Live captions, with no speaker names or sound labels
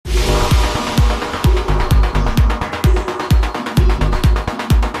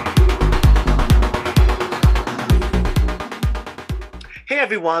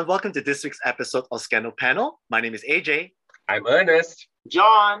everyone, welcome to this week's episode of Scandal Panel. My name is AJ. I'm Ernest.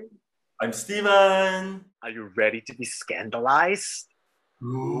 John. I'm Steven. Are you ready to be scandalized?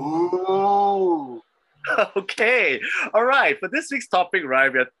 Ooh. Okay, all right. For this week's topic,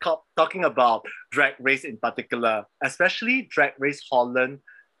 right, we're talking about Drag Race in particular, especially Drag Race Holland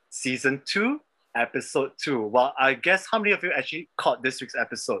Season 2, Episode 2. Well, I guess how many of you actually caught this week's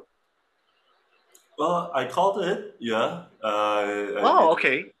episode? Well, I called it, yeah.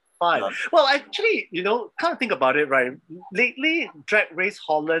 Okay, fine. Yeah. Well, actually, kind of think about it, right? Lately, Drag Race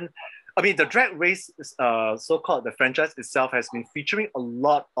Holland, the Drag Race, so-called the franchise itself has been featuring a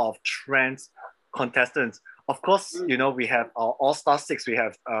lot of trans contestants. Of course, we have our All-Star 6, we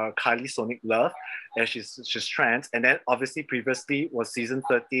have Kylie Sonic Love, and she's trans. And then obviously previously was season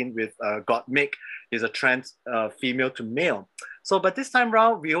 13 with Gottmik, is a trans female to male. So, but this time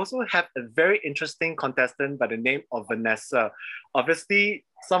around, we also have a very interesting contestant by the name of Vanessa. Obviously,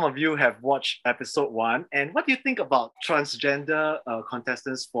 some of you have watched episode 1. And what do you think about transgender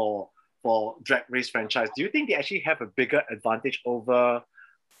contestants for Drag Race franchise? Do you think they actually have a bigger advantage over,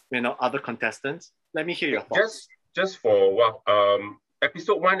 other contestants? Let me hear your thoughts. Just for what?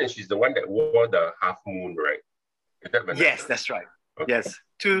 Episode 1, and she's the one that wore the half moon, right? Is that Vanessa? Yes, that's right. Okay. Yes,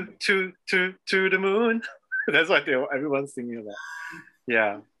 to the moon. That's what everyone's singing about.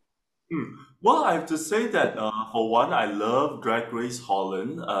 Yeah. Well, I have to say that for one, I love Drag Race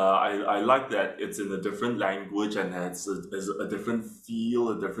Holland. I like that it's in a different language and has a different feel,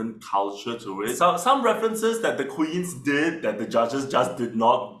 a different culture to it. Some references that the queens did that the judges just did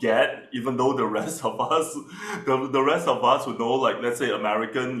not get, even though the rest of us, the rest of us who know, like, let's say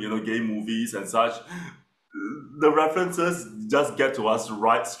American, gay movies and such, the references just get to us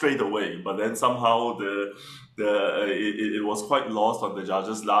right straight away. But then somehow it was quite lost on the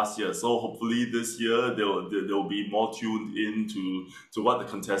judges last year. So hopefully this year they'll be more tuned in to what the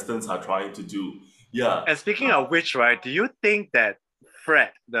contestants are trying to do. Yeah. And speaking of which, right, do you think that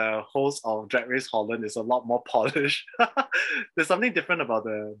Fred, the host of Drag Race Holland, is a lot more polished? There's something different about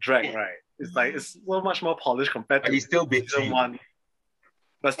the drag, right? It's like it's so much more polished compared to he's still bitchy. One.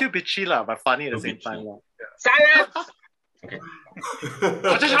 But still bitchy, but funny at the same time. Yeah. Silence! Okay.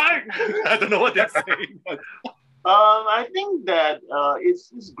 I don't know what they're saying. But... I think that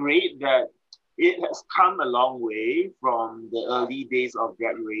it's great that it has come a long way from the early days of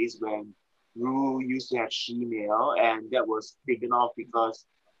Drag Race when Ru used to have she-male, and that was taken off because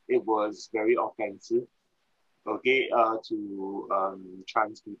it was very offensive, to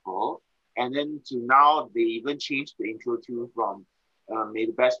trans people. And then to now, they even changed the intro tune from May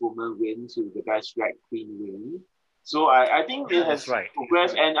the Best Woman Win to the Best Drag Queen Win. So I think it has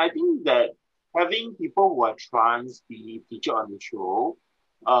progressed, and I think that having people who are trans be featured on the show,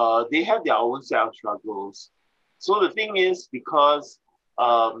 they have their own set of struggles. So the thing is, because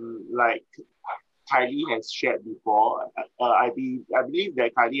like Kylie has shared before, I believe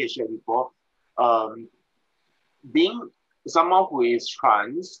that Kylie has shared before, being someone who is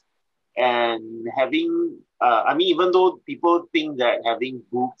trans and having, even though people think that having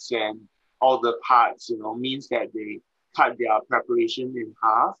boobs and all the parts, means that they cut their preparation in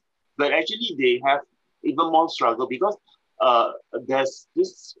half, but actually they have even more struggle because there's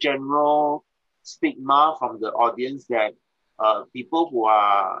this general stigma from the audience that people who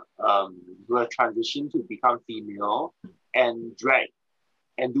are transitioned to become female and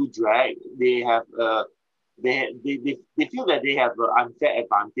do drag, they have they feel that they have an unfair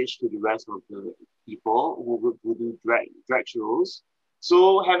advantage to the rest of the people who do drag shows.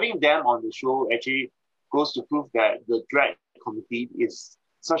 So having them on the show actually goes to prove that the drag community is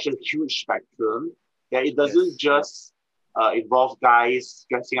such a huge spectrum that it doesn't just involve guys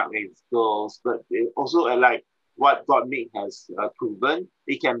dressing up as girls, but it also, like what Gottmik has proven,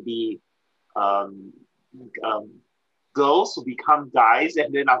 it can be girls who become guys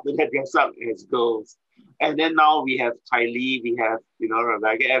and then after that dress up as girls. And then now we have Kylie, we have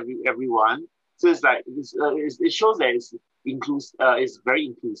Rebecca, everyone. So it's like it shows that it's very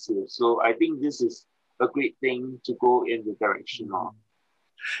inclusive. So I think this is a great thing to go in the direction of.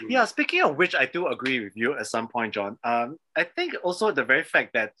 Yeah, speaking of which, I do agree with you at some point, John. I think also the very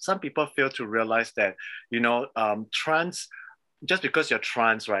fact that some people fail to realize that, trans, just because you're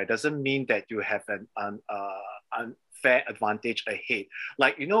trans, right, doesn't mean that you have an unfair advantage ahead.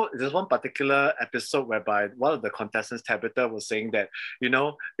 Like, there's one particular episode whereby one of the contestants, Tabitha, was saying that,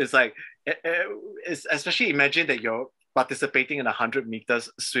 it's like, it's especially imagine that you're participating in 100 meters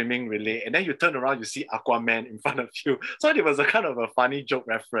swimming relay, and then you turn around, you see Aquaman in front of you. So it was a kind of a funny joke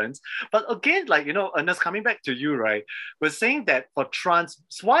reference. But again, like, Ernest, coming back to you, right, we're saying that for trans,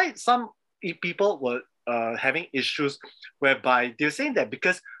 why some people were having issues whereby they're saying that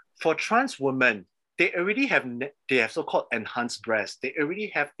because for trans women, they already have so-called enhanced breasts. They already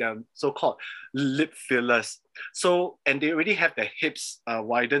have their so-called lip fillers. So, and they already have their hips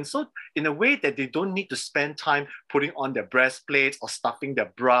widened. So in a way that they don't need to spend time putting on their breastplates or stuffing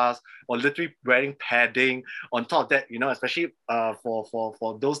their bras or literally wearing padding. On top of that, especially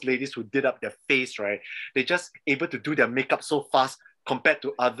for those ladies who did up their face, right? They're just able to do their makeup so fast compared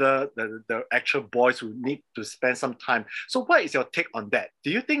to the actual boys who need to spend some time. So what is your take on that? Do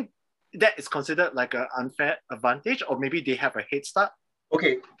you think that is considered like an unfair advantage, or maybe they have a head start?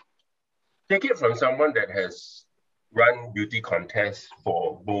 Okay, take it from someone that has run beauty contests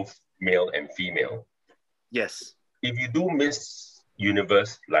for both male and female. Yes. If you do Miss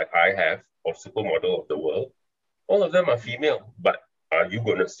Universe like I have, or Supermodel of the World, all of them are female. But are you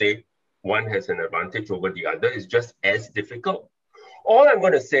going to say one has an advantage over the other? It's just as difficult. All I'm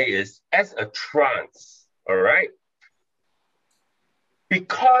going to say is, as a trans, all right,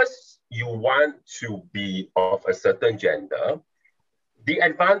 because you want to be of a certain gender, the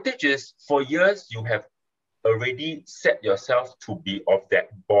advantage is for years you have already set yourself to be of that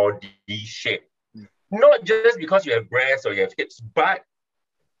body shape. Not just because you have breasts or you have hips, but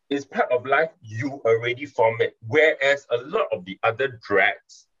it's part of life, you already form it. Whereas a lot of the other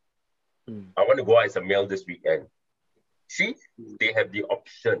drags, I want to go out as a male this weekend. See, they have the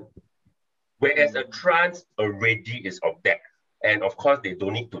option. Whereas a trans already is of that. And of course, they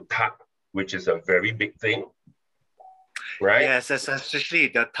don't need to tuck, which is a very big thing, right? Yes, especially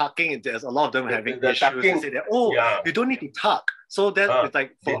the tucking. There's a lot of them having the issues. tucking, they say that, you don't need to tuck. So that it's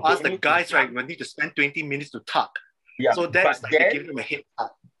like for us, the guys, right, we need to spend 20 minutes to tuck. Yeah, so that is like they give them a head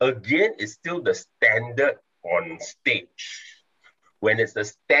start. Again, it's still the standard on stage. When it's the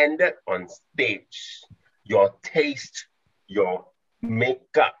standard on stage, your taste, your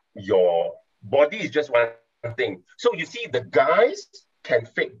makeup, your body is just one thing. So you see, the guys can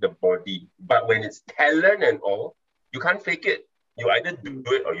fake the body, but when it's talent and all, you can't fake it. You either do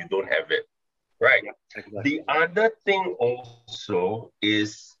it or you don't have it, right? Yeah, exactly. The other thing also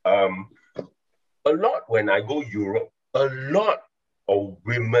is a lot when I go Europe, a lot of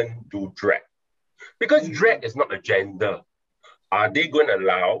women do drag. Because drag is not a gender. Are they going to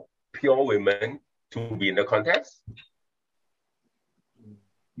allow pure women to be in the contest?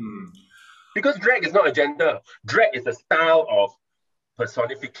 Because drag is not a gender. Drag is a style of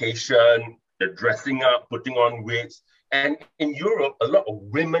personification, the dressing up, putting on wigs. And in Europe, a lot of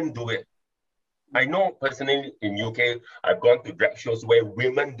women do it. I know personally in UK, I've gone to drag shows where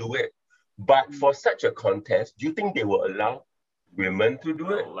women do it. But for such a contest, do you think they will allow women to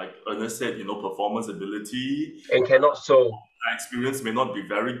do it? Like Ernest said, performance ability. And cannot so. Our experience may not be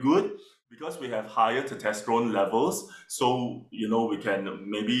very good because we have higher testosterone levels. So,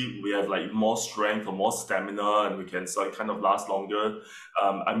 we have like more strength or more stamina and we can kind of last longer.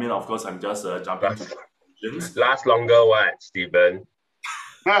 Of course, I'm just jumping to conclusions. Last longer what, Stephen?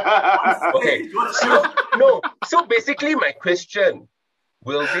 Okay, so basically my question,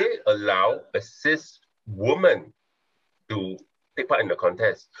 will they allow a cis woman to take part in the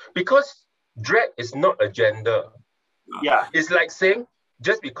contest? Because drag is not a gender. Yeah. It's like saying,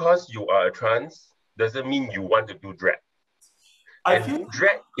 just because you are a trans doesn't mean you want to do drag. And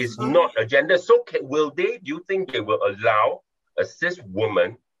drag is not a gender. So do you think they will allow a cis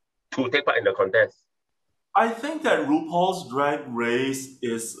woman to take part in the contest? I think that RuPaul's Drag Race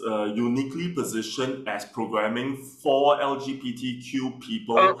is uniquely positioned as programming for LGBTQ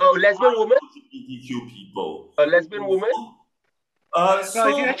people. Lesbian woman? LGBTQ people. A lesbian woman? If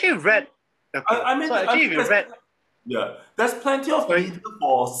you actually read... Okay. Yeah, there's plenty of people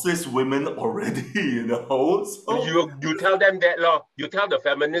for cis women already, So you tell them that law. You tell the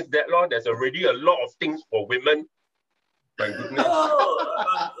feminists that law. There's already a lot of things for women. My goodness.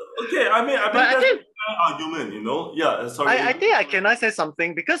 Okay, I think argument, Yeah, sorry. I think can I say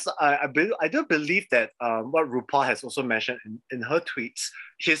something, because I do believe that what RuPaul has also mentioned in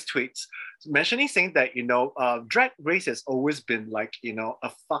his tweets, saying that drag race has always been like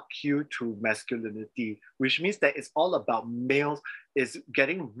a fuck you to masculinity, which means that it's all about males is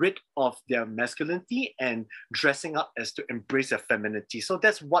getting rid of their masculinity and dressing up as to embrace their femininity. So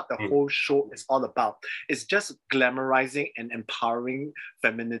that's what the whole show is all about. It's just glamorizing and empowering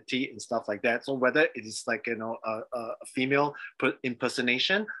femininity and stuff like that. So whether it is like a female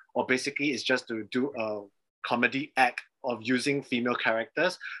impersonation, or basically it's just to do a comedy act of using female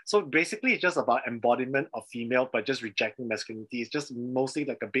characters. So basically it's just about embodiment of female, but just rejecting masculinity. It's just mostly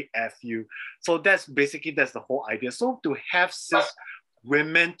like a big FU. So that's the whole idea. So to have cis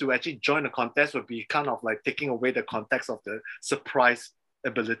women to actually join the contest would be kind of like taking away the context of the surprise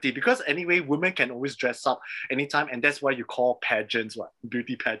ability, because anyway, women can always dress up anytime, and that's why you call pageants what?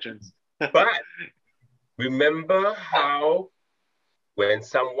 Beauty pageants. But remember how when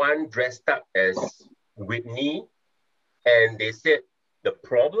someone dressed up as Whitney and they said the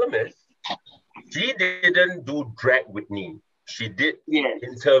problem is she didn't do drag Whitney. She did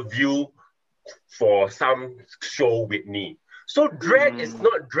interview for some show Whitney. So drag is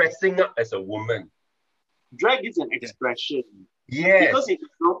not dressing up as a woman. Drag is an expression. Yes. Because if you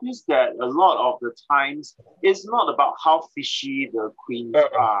notice that a lot of the times it's not about how fishy the queens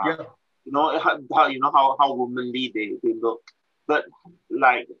are. Yeah. You know how womanly they look, but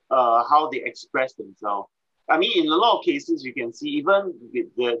like how they express themselves. I mean, in a lot of cases, you can see even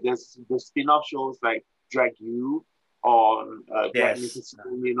the spin-off shows like Drag You or Drag Mrs.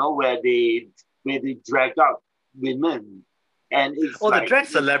 You know, where they drag up women. And it's the drag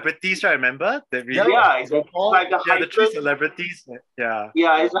celebrities, I remember. It's like the three celebrities. Yeah,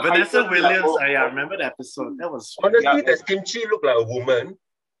 it's Vanessa Williams. I remember the episode. That was honestly, does Kimchi look like a woman?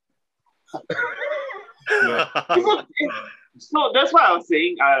 So that's why I was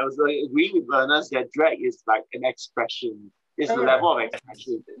saying, I was agreeing with Ernest that drag is like an expression. It's a level of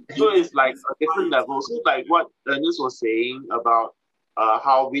expression. So it's like a different level. So like what Ernest was saying about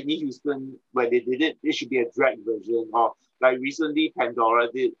how Whitney Houston, when they did it, it should be a drag version. Or like recently Pandora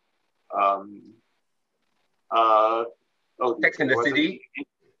did Sex and the City.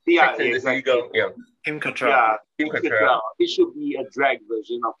 Yeah, Sex and the City girl. Yeah. Kim Cattrall. Yeah, Kim Cattrall. It should be a drag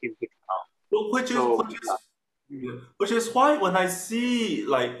version of Kim Cattrall. Which is why when I see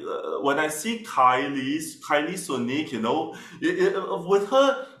Kylie Sonique, you know, with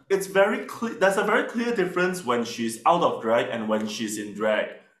her, it's very clear. There's a very clear difference when she's out of drag and when she's in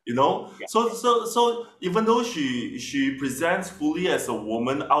drag. You know, so even though she presents fully as a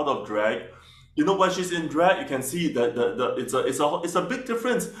woman out of drag, you know, when she's in drag, you can see that it's a big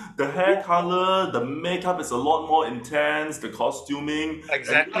difference. The hair color, the makeup is a lot more intense. The costuming,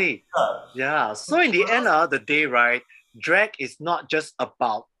 exactly. So in the end of the day, right, drag is not just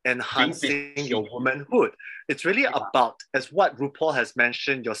about enhancing your womanhood. It's really about, as what RuPaul has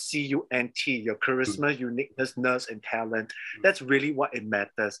mentioned, your CUNT, your charisma, uniqueness, nerves, and talent. That's really what it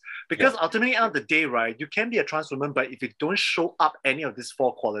matters. Because ultimately, at the end of the day, right, you can be a trans woman, but if you don't show up any of these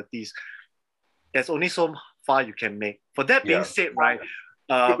four qualities, there's only so far you can make. For that being said, right,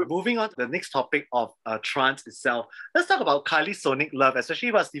 moving on to the next topic of trans itself, let's talk about Kylie Sonique Love,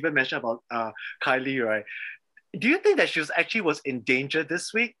 especially what Stephen mentioned about Kylie, right? Do you think that she was in danger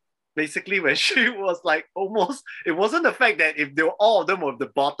this week? Basically, when she was like almost, it wasn't the fact that if they were all of them were the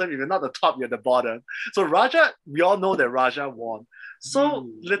bottom, if you're not the top, you're the bottom. So Raja, we all know that Raja won. So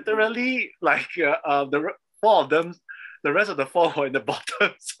literally, like the four of them, the rest of the four were in the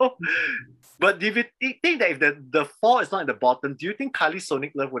bottom. So, but if you think that if the four is not in the bottom, do you think Kylie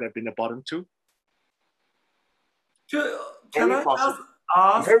Sonique Love would have been the bottom too? Can I just ask?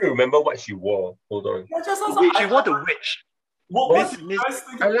 I'm trying to remember what she wore. Hold on. She wore the witch.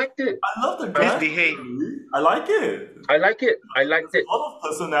 I liked it. I love the Misbehave. I like it. I liked it. A lot of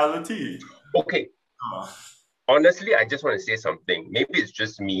personality. Okay. Honestly, I just want to say something. Maybe it's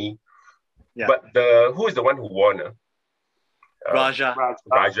just me. Yeah. But who is the one who won? Raja.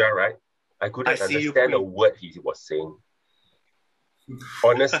 Raja, right? I couldn't understand a word he was saying.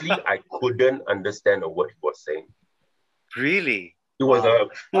 Honestly, I couldn't understand a word he was saying. Really? It was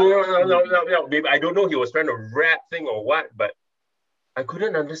maybe I don't know he was trying to rap thing or what, but I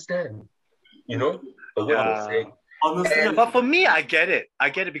couldn't understand, you know, the word he was saying. Honestly, but for me, I get it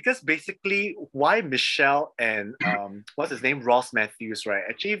because basically why Michelle and what's his name, Ross Matthews, right,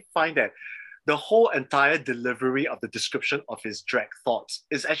 actually find that the whole entire delivery of the description of his drag thoughts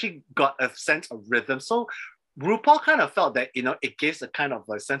is actually got a sense of rhythm. So RuPaul kind of felt that, you know, it gives a kind of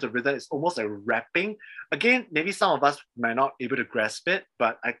a sense of rhythm. It's almost like rapping. Again, maybe some of us might not be able to grasp it,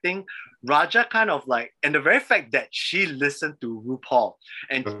 but I think Raja kind of like, and the very fact that she listened to RuPaul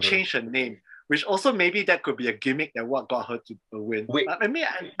and changed her name, which also maybe that could be a gimmick that what got her to win. Wait. I mean,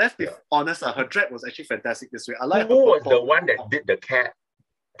 let's be honest, her drag was actually fantastic this week. I like who was the one that did the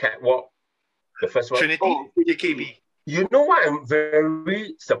catwalk? The first one? Trinity, JKB. You know what? I'm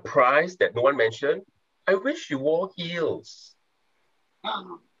very surprised that no one mentioned. I wish she wore heels.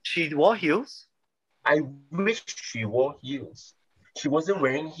 She wore heels? I wish she wore heels. She wasn't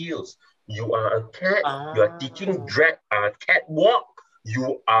wearing heels. You are a cat. You are teaching drag catwalk.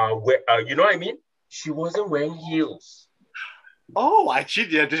 You are you know what I mean? She wasn't wearing heels. Oh,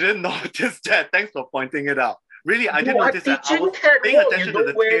 actually, I didn't notice that. Thanks for pointing it out. Really, I didn't notice that. I was catwalk, paying attention you don't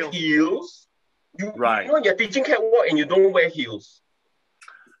to the wear tail. heels. Right. You know, you're teaching catwalk and you don't wear heels.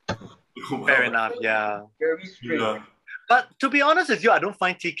 Fair enough, yeah. Very strange. Yeah. But to be honest with you, I don't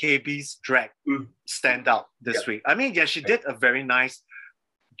find TKB's drag stand out this week. I mean, yeah, she did a very nice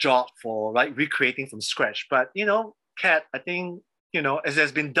job for like recreating from scratch. But you know, Kat, I think, you know, as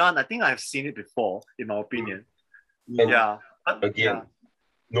has been done, I think I've seen it before, in my opinion. And Yeah. again,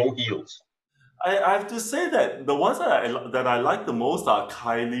 no heels. I have to say that the ones that I like the most are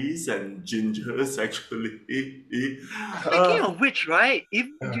Kylie's and Ginger's, actually. Speaking of which, right, if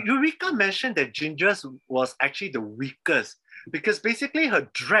Eureka mentioned that Ginger's was actually the weakest because basically her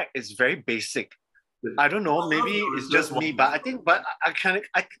drag is very basic. I don't know, maybe it's just me, but I think,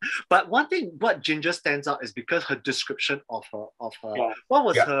 but one thing, what Ginger stands out is because her description of her, what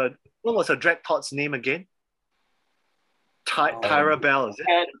was her drag thoughts name again? Tyra Bell, is it?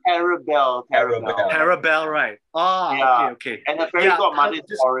 Tarabelle, right? Okay. And the fairy godmother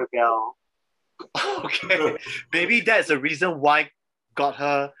is Tora Bell. Okay, maybe that's the reason why got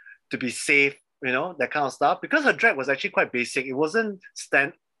her to be safe, you know, that kind of stuff. Because her drag was actually quite basic. It wasn't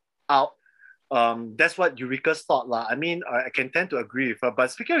stand out. That's what Eureka's thought, lah. I mean, I can tend to agree with her.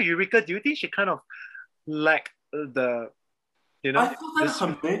 But speaking of Eureka, do you think she kind of lacked the, you know? I thought that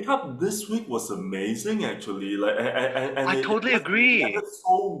her makeup this week was amazing, actually. Like, and I totally agree. It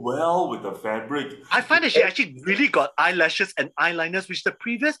so well with the fabric. I find that she actually really got eyelashes and eyeliners, which the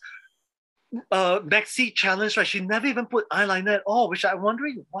previous Maxi challenge, right? She never even put eyeliner at all, which I'm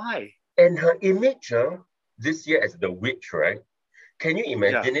wondering why. And her image this year as the witch, right? Can you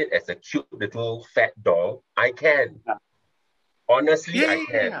imagine it as a cute little fat doll? I can. Honestly, I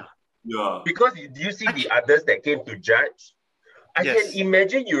can. Yeah. Because do you see the others that came to judge? I can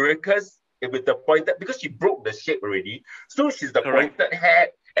imagine Eureka's with the pointed, because she broke the shape already. So she's the pointed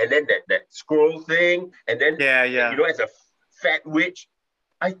hat, and then that scroll thing, and then you know, as a fat witch.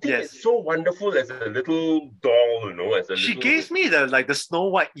 I think it's so wonderful as a little doll, you know, she gives me the Snow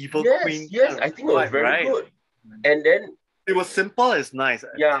White evil queen. Yes, I think it was very good. And then it was simple, it's nice.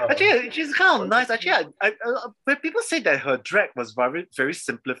 Yeah. Actually, she's kind of nice. Actually, when people say that her drag was very, very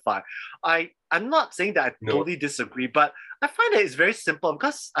simplified, I'm not saying that I totally disagree, but I find that it's very simple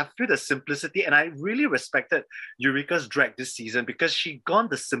because I feel the simplicity, and I really respected Eureka's drag this season because she gone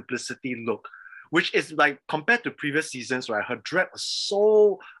the simplicity look, which is like compared to previous seasons, right? Her drag was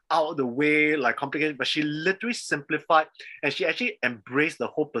so out of the way, like complicated, but she literally simplified and she actually embraced the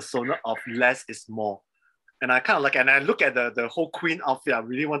whole persona of less is more. And I kind of like, and I look at the whole queen outfit, I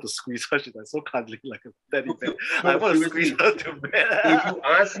really want to squeeze her. She's like so cuddly, like a teddy bear. I want to squeeze her to bed. If you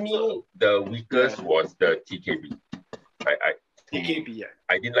ask me, the weakest was the TKB. TKB,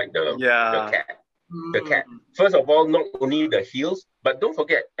 I didn't like the cat. The cat. First of all, not only the heels, but don't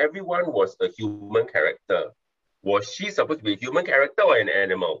forget, everyone was a human character. Was she supposed to be a human character or an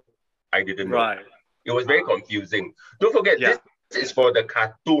animal? I didn't know. Right. It was very confusing. Don't forget, this is for the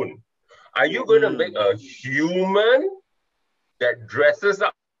cartoon. Are you going to make a human that dresses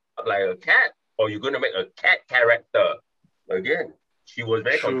up like a cat, or you're going to make a cat character? Again, she was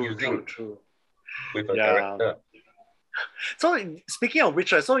very confusing with her character. So speaking of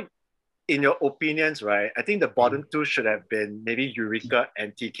which, so in your opinions, right, I think the bottom two should have been maybe Eureka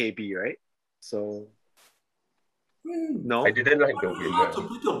and TKB, right? So, no? I didn't like the winner. To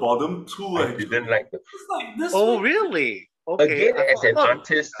pick the bottom two, I didn't like the... really? Okay. Again, as an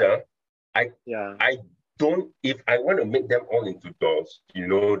artist, I don't, if I want to make them all into dolls, you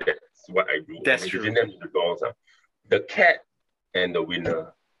know, that's what I do. That's true. Them into dolls. The cat and the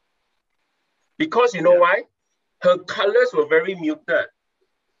winner. Because you know why? Her colors were very muted.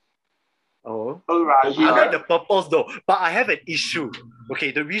 Oh, right. I like the purples though, but I have an issue.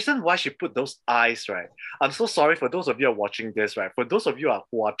 Okay, the reason why she put those eyes, right? I'm so sorry for those of you who are watching this, right? For those of you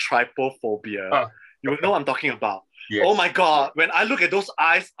who are trypophobia, you will know what I'm talking about. Yes. Oh my God, when I look at those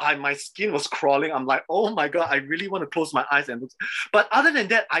eyes, my skin was crawling. I'm like, oh my God, I really want to close my eyes and look. But other than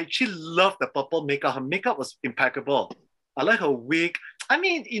that, I actually love the purple makeup. Her makeup was impeccable. I like her wig. I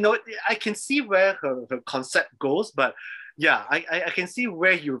mean, you know, I can see where her concept goes, but yeah, I can see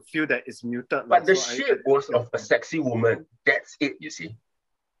where you feel that it's muted. But the shape was of a sexy woman. That's it, you see.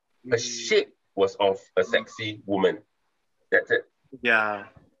 The shape was of a sexy woman. That's it. Yeah.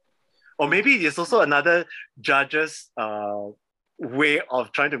 Or maybe it's also another judge's way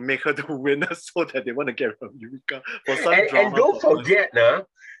of trying to make her the winner so that they want to get from Eureka for some drama. And don't forget,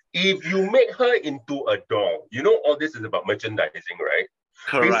 if you make her into a doll, you know all this is about merchandising, right?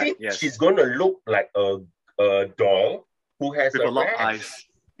 Correct. Basically, she's going to look like a doll who has with a lot of rash. eyes.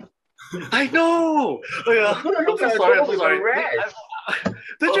 I know. Oh, yeah. I'm so sorry. I'm so sorry.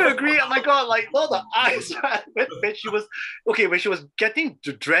 Don't you agree? Oh my God, like all the eyes, right? When she was getting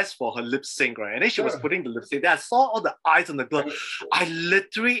to dress for her lip sync, right? And then she was putting the lip sync. Then I saw all the eyes on the glove. I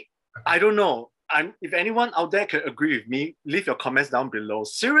don't know. if anyone out there can agree with me, leave your comments down below.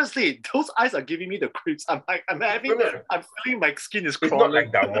 Seriously, those eyes are giving me the creeps. I'm feeling my skin is It's crawling. not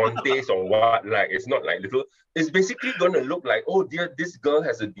like Damontes or what, like it's not like little. It's basically gonna look like, oh dear, this girl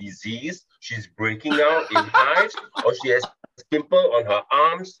has a disease. She's breaking out in hives, or she has pimple on her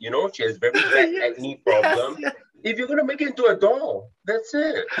arms. You know, she has very bad Yes, acne problem. yes. If you're gonna make it into a doll, that's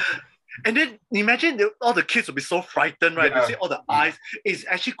it. And then imagine all the kids will be so frightened, right? Yeah. You see all the eyes. It's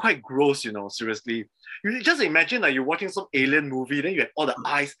actually quite gross, seriously. You just imagine like you're watching some alien movie, then you have all the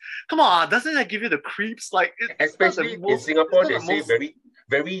eyes. Come on, doesn't that give you the creeps? Like, especially in Singapore, they say very,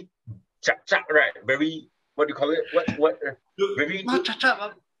 very chak, right? Very, what do you call it? What? Very, not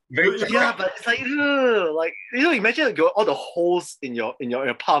cha-cha, very chak. yeah, but it's like, ugh, like imagine like all the holes in your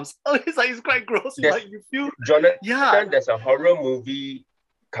palms. Oh, it's quite gross. Like you feel, Jonathan, there's a horror movie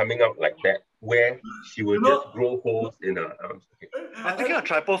coming out like that, where she will just grow holes in her arms. Okay. I'm thinking of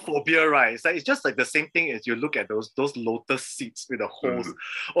trypophobia, right? It's just like the same thing as you look at those lotus seeds with the holes.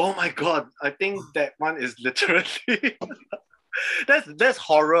 Oh my god, I think that one is literally that's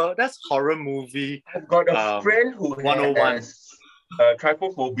horror. That's horror movie. I've got a friend who 101. has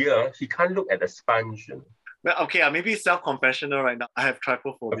trypophobia. He can't look at a sponge. Well, okay, maybe self-confessional right now. I have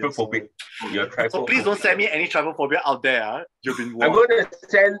trypophobia. So please don't send me any trypophobia out there. You've been warned. I'm going to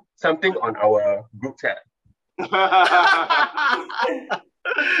send something on our group chat.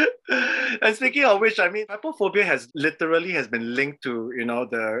 And speaking of which, I mean, trypophobia has been linked to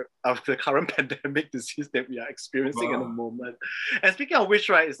the current pandemic disease that we are experiencing in the moment. And speaking of which,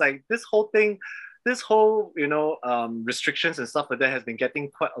 right, it's like this whole restrictions and stuff like that has been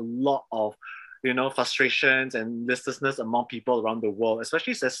getting quite a lot of frustrations and listlessness among people around the world,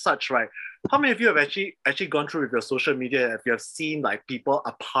 especially as such, right? How many of you have actually gone through with your social media? If you have seen like people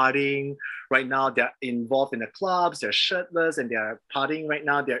are partying right now, they're involved in the clubs, they're shirtless and they're partying right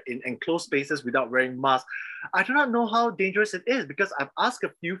now, they're in enclosed spaces without wearing masks. I do not know how dangerous it is because I've asked a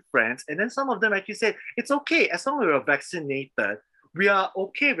few friends and then some of them actually said, it's okay, as long as we're vaccinated, we are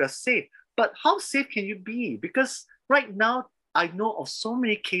okay, we're safe. But how safe can you be? Because right now, I know of so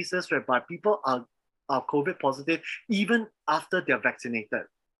many cases whereby people are COVID positive even after they're vaccinated.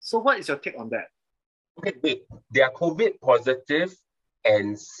 So what is your take on that? Okay, wait. They are COVID positive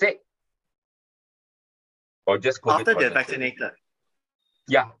and sick? Or just COVID after positive? They're vaccinated.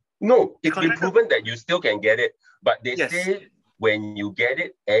 Yeah. No, it's been proven that you still can get it. But they say when you get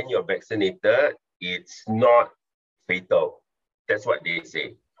it and you're vaccinated, it's not fatal. That's what they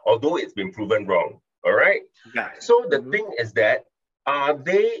say. Although it's been proven wrong. All right. Yeah. So the thing is that, are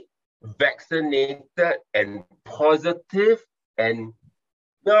they vaccinated and positive and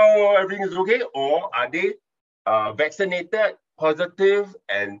no, everything is okay? Or are they vaccinated, positive,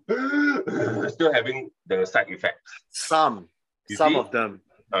 and still having the side effects? Some of them.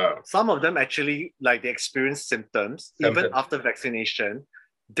 Some of them actually, like, they experience symptoms even after vaccination.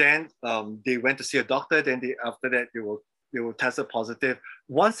 Then they went to see a doctor. Then after that, they were tested positive.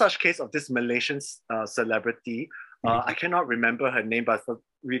 One such case of this Malaysian celebrity, I cannot remember her name, but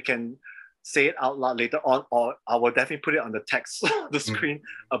we can say it out loud later on, or I will definitely put it on the text, the screen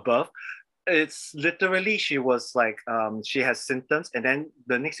above. It's literally, she was like, she has symptoms, and then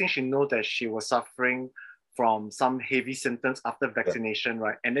the next thing she know that she was suffering from some heavy symptoms after vaccination,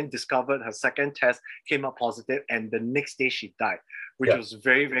 right? And then discovered her second test came up positive, and the next day she died, which was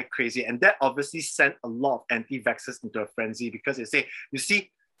very, very crazy. And that obviously sent a lot of anti-vaxxers into a frenzy because they say, you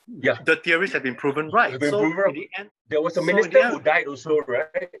see, the theories have been proven right. In the end, there was a minister who died also,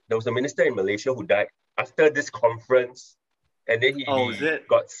 right? There was a minister in Malaysia who died after this conference, and then he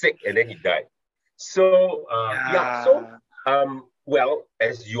got sick, and then he died. So, well,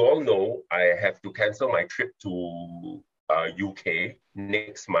 as you all know, I have to cancel my trip to UK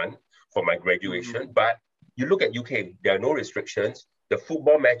next month for my graduation. But you look at UK, there are no restrictions. The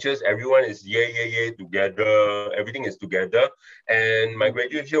football matches, everyone is yay together. Everything is together. And my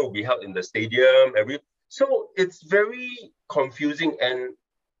graduation will be held in the stadium. So it's very confusing. And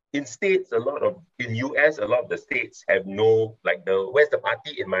in states, in US, a lot of the states have no, like where's the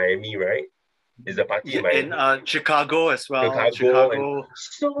party in Miami, right? Is the party in Miami? In Chicago as well. Chicago.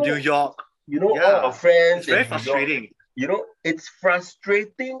 So, New York. All our friends. It's very frustrating. It's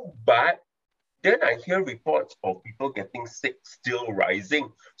frustrating, but then I hear reports of people getting sick still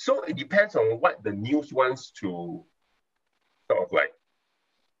rising. So it depends on what the news wants to sort of like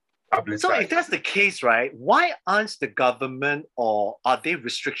publicize. So if that's the case, right, why aren't the government, or are there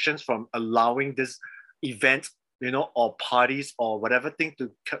restrictions from allowing this event, or parties or whatever thing to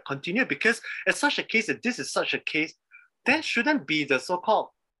continue? Because it's such a case, if this is such a case, then shouldn't be the so-called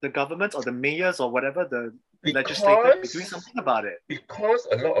the government or the mayors or whatever, the legislator be doing Because something about it? because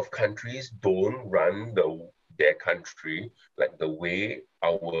a lot of countries don't run their country like the way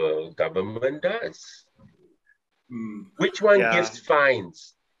our government does. Which one Yeah, gives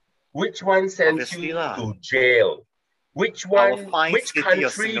fines? Which one sends obviously you lah. to jail? Which Our one, fine which city of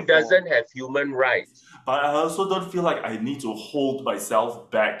country Singapore. doesn't have human rights? But I also don't feel like I need to hold myself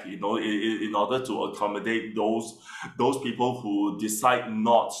back, in order to accommodate those people who decide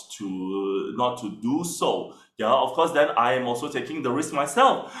not to do so. Yeah, of course. Then I am also taking the risk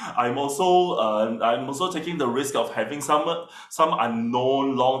myself. I'm also taking the risk of having some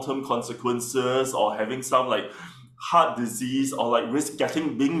unknown long term consequences, or having some like heart disease, or like risk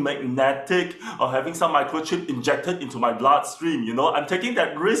being magnetic, or having some microchip injected into my bloodstream. I'm taking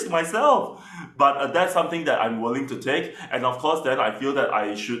that risk myself, but that's something that I'm willing to take. And of course, then I feel that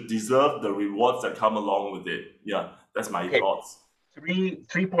I should deserve the rewards that come along with it. Yeah, that's my thoughts.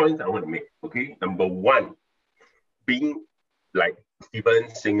 Three points I want to make. Okay, number one, being like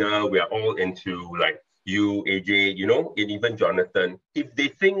Steven Singer, we are all into like you, AJ, and even Jonathan. If they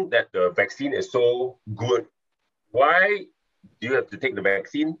think that the vaccine is so good, why do you have to take the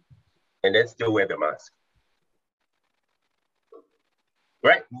vaccine and then still wear the mask?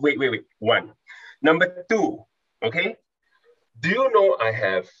 Right? Wait. One. Number two, okay? Do you know I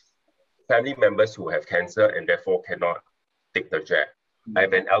have family members who have cancer and therefore cannot take the jab? I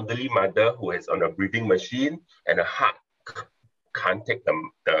have an elderly mother who is on a breathing machine and her heart can't take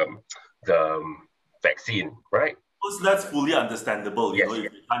the vaccine, right? That's fully understandable, Yes.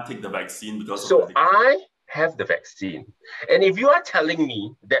 if you can't take the vaccine because So of the I have the vaccine. And if you are telling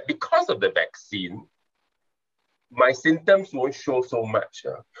me that because of the vaccine, my symptoms won't show so much,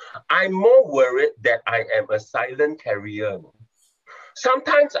 I'm more worried that I am a silent carrier.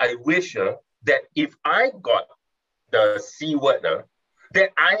 Sometimes I wish that if I got the C word, that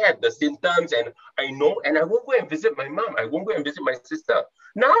I had the symptoms and I know, and I won't go and visit my mom. I won't go and visit my sister.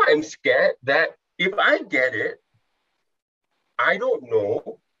 Now I'm scared that if I get it, I don't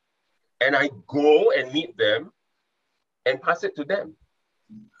know, and I go and meet them and pass it to them.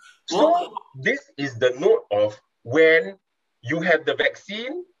 So this is the note of when you have the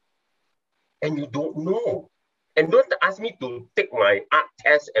vaccine and you don't know. And don't ask me to take my ART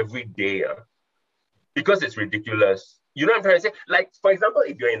test every day because it's ridiculous. You know what I'm trying to say? Like, for example,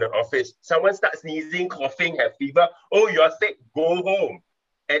 if you're in an office, someone starts sneezing, coughing, have fever. Oh, you're sick, go home.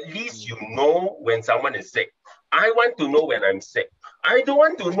 At least you know when someone is sick. I want to know when I'm sick. I don't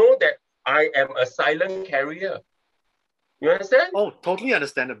want to know that I am a silent carrier. You understand? Oh, totally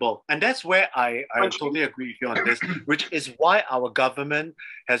understandable. And that's where I totally agree with you on this, which is why our government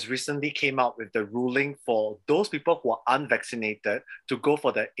has recently came out with the ruling for those people who are unvaccinated to go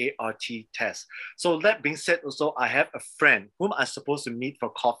for the ART test. So that being said, also, I have a friend whom I'm supposed to meet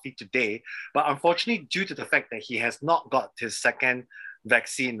for coffee today, but unfortunately, due to the fact that he has not got his second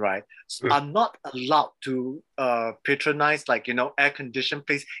vaccine, right, I'm not allowed to patronize air-conditioned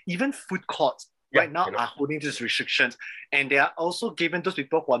place, even food courts. Right now are holding these restrictions, and they are also giving those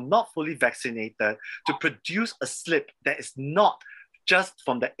people who are not fully vaccinated to produce a slip that is not just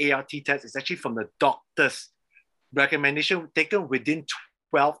from the ART test, it's actually from the doctor's recommendation taken within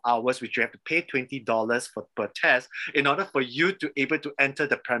 12 hours, which you have to pay $20 per test in order for you to able to enter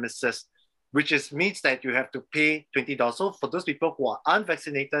the premises, which means that you have to pay $20. So for those people who are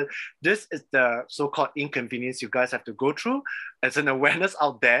unvaccinated, this is the so-called inconvenience you guys have to go through. As an awareness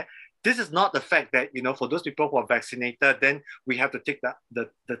out there, this is not the fact that, for those people who are vaccinated, then we have to take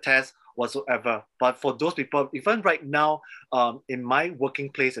the test whatsoever. But for those people, even right now, in my working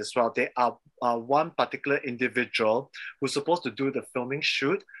place as well, there are one particular individual who's supposed to do the filming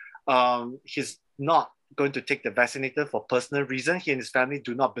shoot. He's not going to take the vaccinator for personal reason. He and his family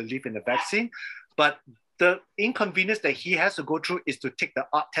do not believe in the vaccine. But the inconvenience that he has to go through is to take the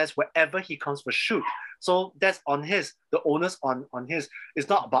ART test wherever he comes for shoot. So that's on his, the onus on his. It's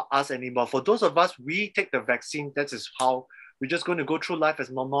not about us anymore. For those of us, we take the vaccine, that is how we're just going to go through life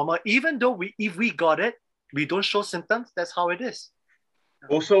as normal. Even though if we got it, we don't show symptoms, that's how it is.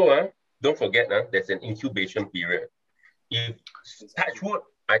 Also, don't forget, there's an incubation period. If, touch wood,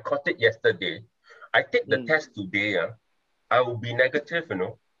 I caught it yesterday, I take the test today, I will be negative,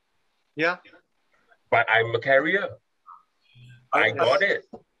 Yeah. But I'm a carrier. I got it.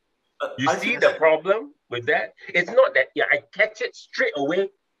 You see the problem with that? It's not that I catch it straight away,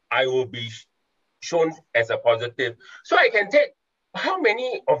 I will be shown as a positive. So I can take, how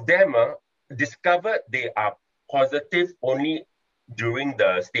many of them discovered they are positive only during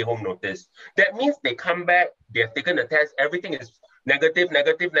the stay home notice? That means they come back, they have taken the test, everything is negative,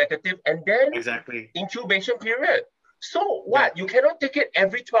 and then incubation period. So what? You cannot take it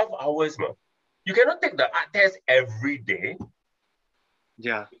every 12 hours, You cannot take the art test every day.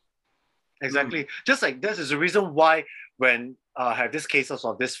 Yeah, exactly. Just like this is the reason why when I have this cases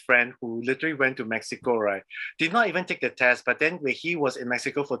of this friend who literally went to Mexico, right? Did not even take the test, but then when he was in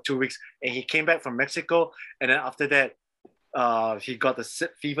Mexico for 2 weeks and he came back from Mexico, and then after that, he got the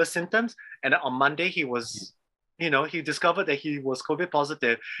fever symptoms, and then on Monday he was, he discovered that he was COVID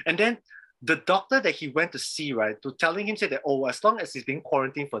positive, and then the doctor that he went to see, right, to telling him said that, oh, as long as he's been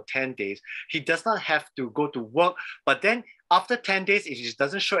quarantined for 10 days, he does not have to go to work. But then after 10 days, if he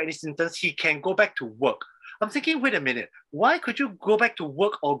doesn't show any symptoms, he can go back to work. I'm thinking, wait a minute, why could you go back to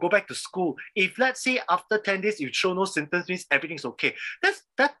work or go back to school if, let's say, after 10 days you show no symptoms, means everything's okay?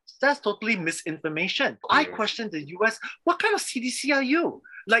 That's totally misinformation. I question the US, what kind of CDC are you?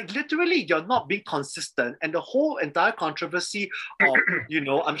 Like literally, you're not being consistent, and the whole entire controversy of,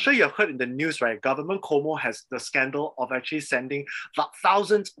 I'm sure you have heard in the news, right? Government Como has the scandal of actually sending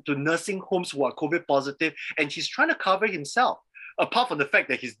thousands to nursing homes who are COVID positive, and he's trying to cover himself. Apart from the fact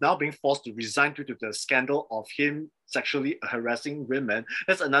that he's now being forced to resign due to the scandal of him sexually harassing women,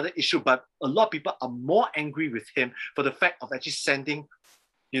 that's another issue. But a lot of people are more angry with him for the fact of actually sending,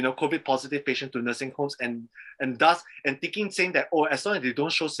 COVID positive patients to nursing homes and saying that, oh, as long as they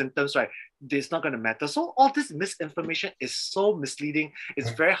don't show symptoms, right, it's not going to matter. So all this misinformation is so misleading.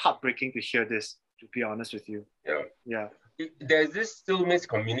 It's very heartbreaking to hear this, to be honest with you. Yeah. There's this still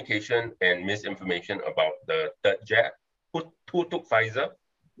miscommunication and misinformation about the third jab. Who took Pfizer?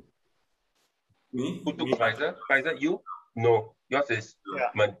 Me? Who took Pfizer? Pfizer, you? No, yours is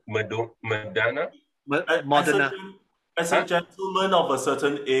Moderna. Moderna. As a gentleman of a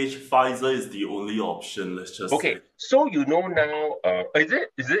certain age, Pfizer is the only option. Let's just say. So now, is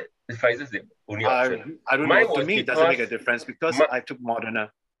Pfizer the only option? I don't know. To me, it doesn't make a difference because I took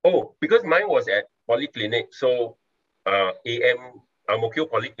Moderna. Oh, because mine was at Polyclinic. So, Ang Mo Kio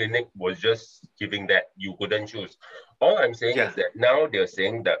Polyclinic was just giving that you couldn't choose. All I'm saying is that now they're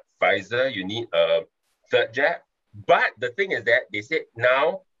saying that Pfizer, you need a third jab. But the thing is that they said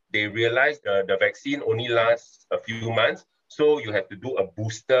now they realized the vaccine only lasts a few months. So you have to do a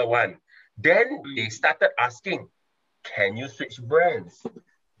booster one. Then they started asking, can you switch brands?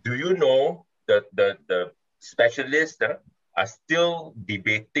 Do you know the specialists are still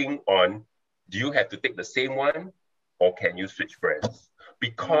debating on, do you have to take the same one or can you switch brands?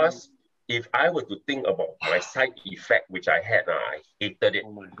 Because if I were to think about my side effect, which I had, I hated it.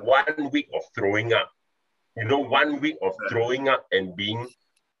 1 week of throwing up. 1 week of throwing up and being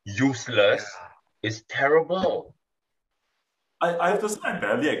useless is terrible. I have to say I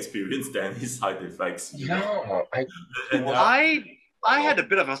barely experienced any side effects. I had a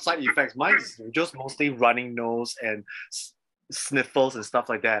bit of a side effects. Mine is just mostly running nose and sniffles and stuff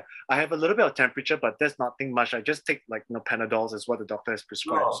like that. I have a little bit of temperature, but there's nothing much. I just take Panadols is what the doctor has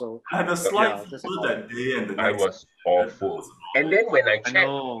prescribed. So I had a slight fever that day, and I was awful. And then when I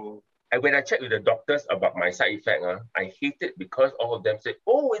checked with the doctors about my side effect, I hate it because all of them said,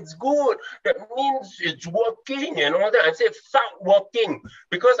 oh, it's good. That means it's working and all that. I said, fuck working,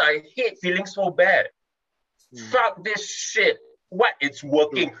 because I hate feeling so bad. Fuck this shit. What? It's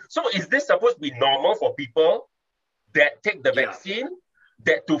working. So is this supposed to be normal for people that take the vaccine,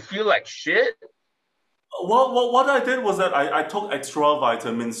 that to feel like shit? What I did was that I took extra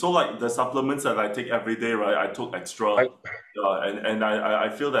vitamins. So like the supplements that I take every day, right? I took extra. And I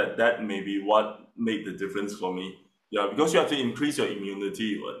feel that may be what made the difference for me. Yeah, because you have to increase your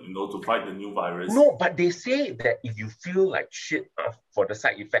immunity, to fight the new virus. No, but they say that if you feel like shit for the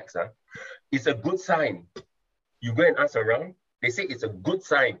side effects, it's a good sign. You go and ask around. They say it's a good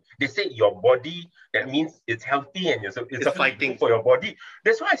sign. They say your body, that means it's healthy and it's fighting for your body.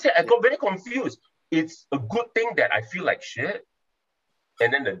 That's why I said I got very confused. It's a good thing that I feel like shit.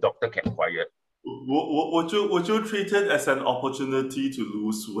 And then the doctor kept quiet. Would you treat it as an opportunity to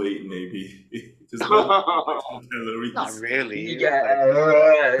lose weight, maybe? Just calories. Not really.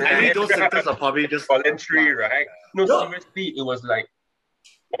 Yeah. I mean, those symptoms are probably just voluntary, right? No, seriously, it was like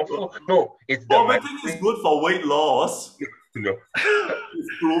awful. No, it's the vomiting is good for weight loss. No.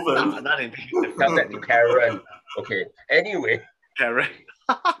 It's proven. Not in Tell that to Karen. Okay. Anyway. Karen.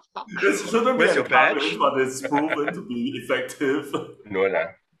 This shouldn't be a challenge, but it's proven to be effective. No lah.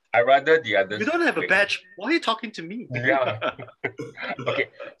 I rather the others. You don't have a badge. Why are you talking to me? Yeah. Okay.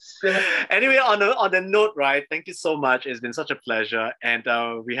 So, anyway, on the note, right? Thank you so much. It's been such a pleasure, and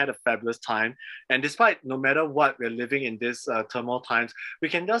we had a fabulous time. And despite no matter what, we're living in this turmoil times, we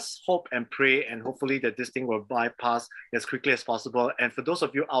can just hope and pray, and hopefully that this thing will bypass as quickly as possible. And for those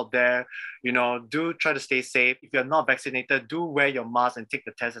of you out there, do try to stay safe. If you're not vaccinated, do wear your mask and take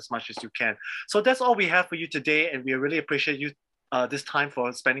the test as much as you can. So that's all we have for you today, and we really appreciate you this time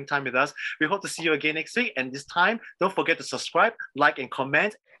for spending time with us. We hope to see you again next week. And this time, don't forget to subscribe, like, and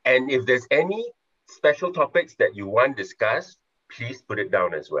comment. And if there's any special topics that you want discussed, please put it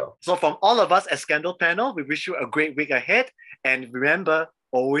down as well. So from all of us at Scandal Panel, we wish you a great week ahead. And remember,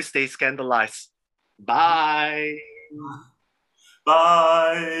 always stay scandalized. Bye.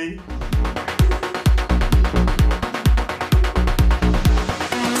 Bye.